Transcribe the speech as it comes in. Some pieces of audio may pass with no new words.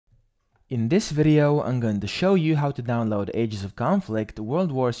In this video, I'm going to show you how to download Ages of Conflict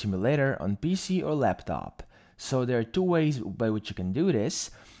World War Simulator on PC or laptop. So there are two ways by which you can do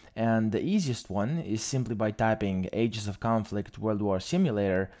this, and the easiest one is simply by typing Ages of Conflict World War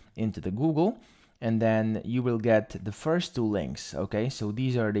Simulator into the Google, and then you will get the first two links, okay? So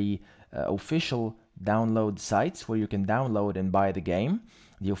these are the official download sites where you can download and buy the game,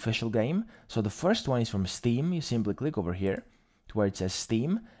 the official game. So the first one is from Steam. You simply click over here to where it says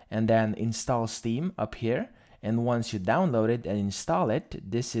Steam, and then install Steam up here. And once you download it and install it,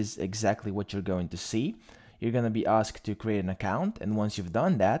 this is exactly what you're going to see. You're going to be asked to create an account, and once you've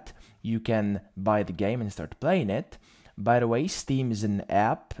done that, you can buy the game and start playing it. By the way, Steam is an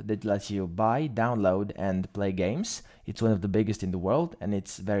app that lets you buy, download, and play games. It's one of the biggest in the world, and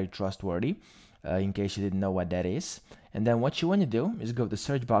it's very trustworthy, in case you didn't know what that is. And then what you want to do is go to the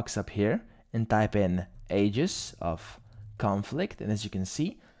search box up here and type in Ages of Conflict, and as you can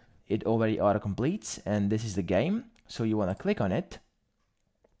see, it already auto-completes, and this is the game. So you want to click on it,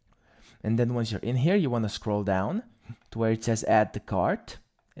 and then once you're in here, you want to scroll down to where it says add to cart,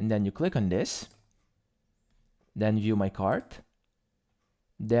 and then you click on this, then view my cart,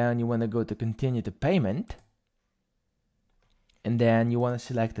 then you want to go to continue to payment, and then you want to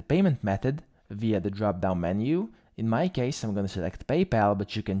select the payment method via the drop down menu. In my case, I'm going to select PayPal,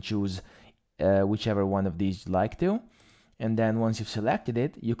 but you can choose whichever one of these you'd like to. And then once you've selected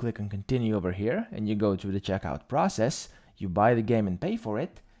it, you click on continue over here, and you go through the checkout process. You buy the game and pay for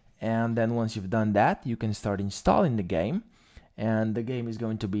it, and then once you've done that, you can start installing the game, and the game is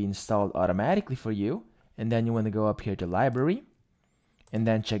going to be installed automatically for you. And then you want to go up here to library, and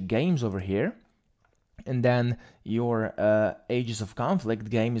then check games over here, and then your Ages of Conflict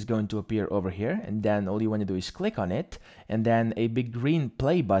game is going to appear over here, and then all you want to do is click on it, and then a big green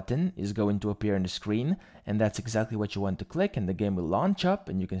play button is going to appear on the screen, and that's exactly what you want to click, and the game will launch up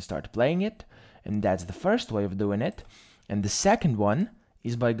and you can start playing it. And that's the first way of doing it. And the second one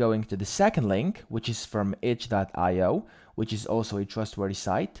is by going to the second link, which is from itch.io, which is also a trustworthy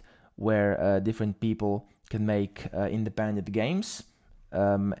site where different people can make independent games.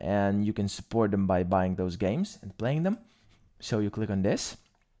 And you can support them by buying those games and playing them. So you click on this.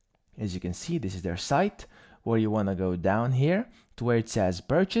 As you can see, this is their site, where you want to go down here to where it says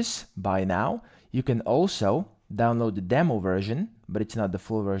purchase, buy now. You can also download the demo version, but it's not the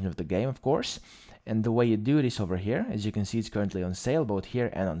full version of the game, of course. And the way you do this over here, as you can see, it's currently on sale both here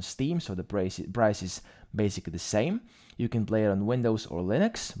and on Steam, so the price is basically the same. You can play it on Windows or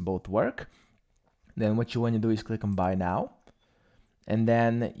Linux, both work. Then what you want to do is click on buy now. And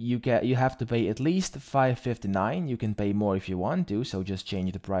then you have to pay at least $5.59. You can pay more if you want to, so just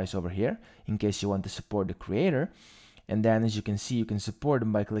change the price over here in case you want to support the creator. And then as you can see, you can support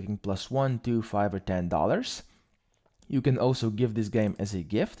them by clicking +1, $2, $5, or $10. You can also give this game as a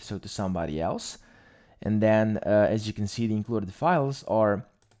gift, so to somebody else. And then as you can see, the included files are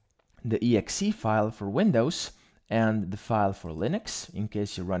the exe file for Windows and the file for Linux, in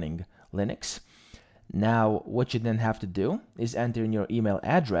case you're running Linux. Now, what you then have to do is enter in your email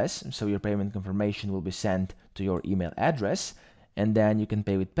address, so your payment confirmation will be sent to your email address, and then you can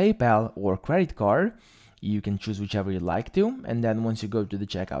pay with PayPal or credit card. You can choose whichever you like to, and then once you go to the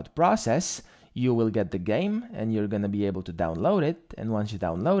checkout process, you will get the game, and you're going to be able to download it, and once you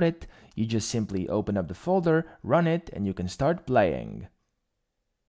download it, you just simply open up the folder, run it, and you can start playing.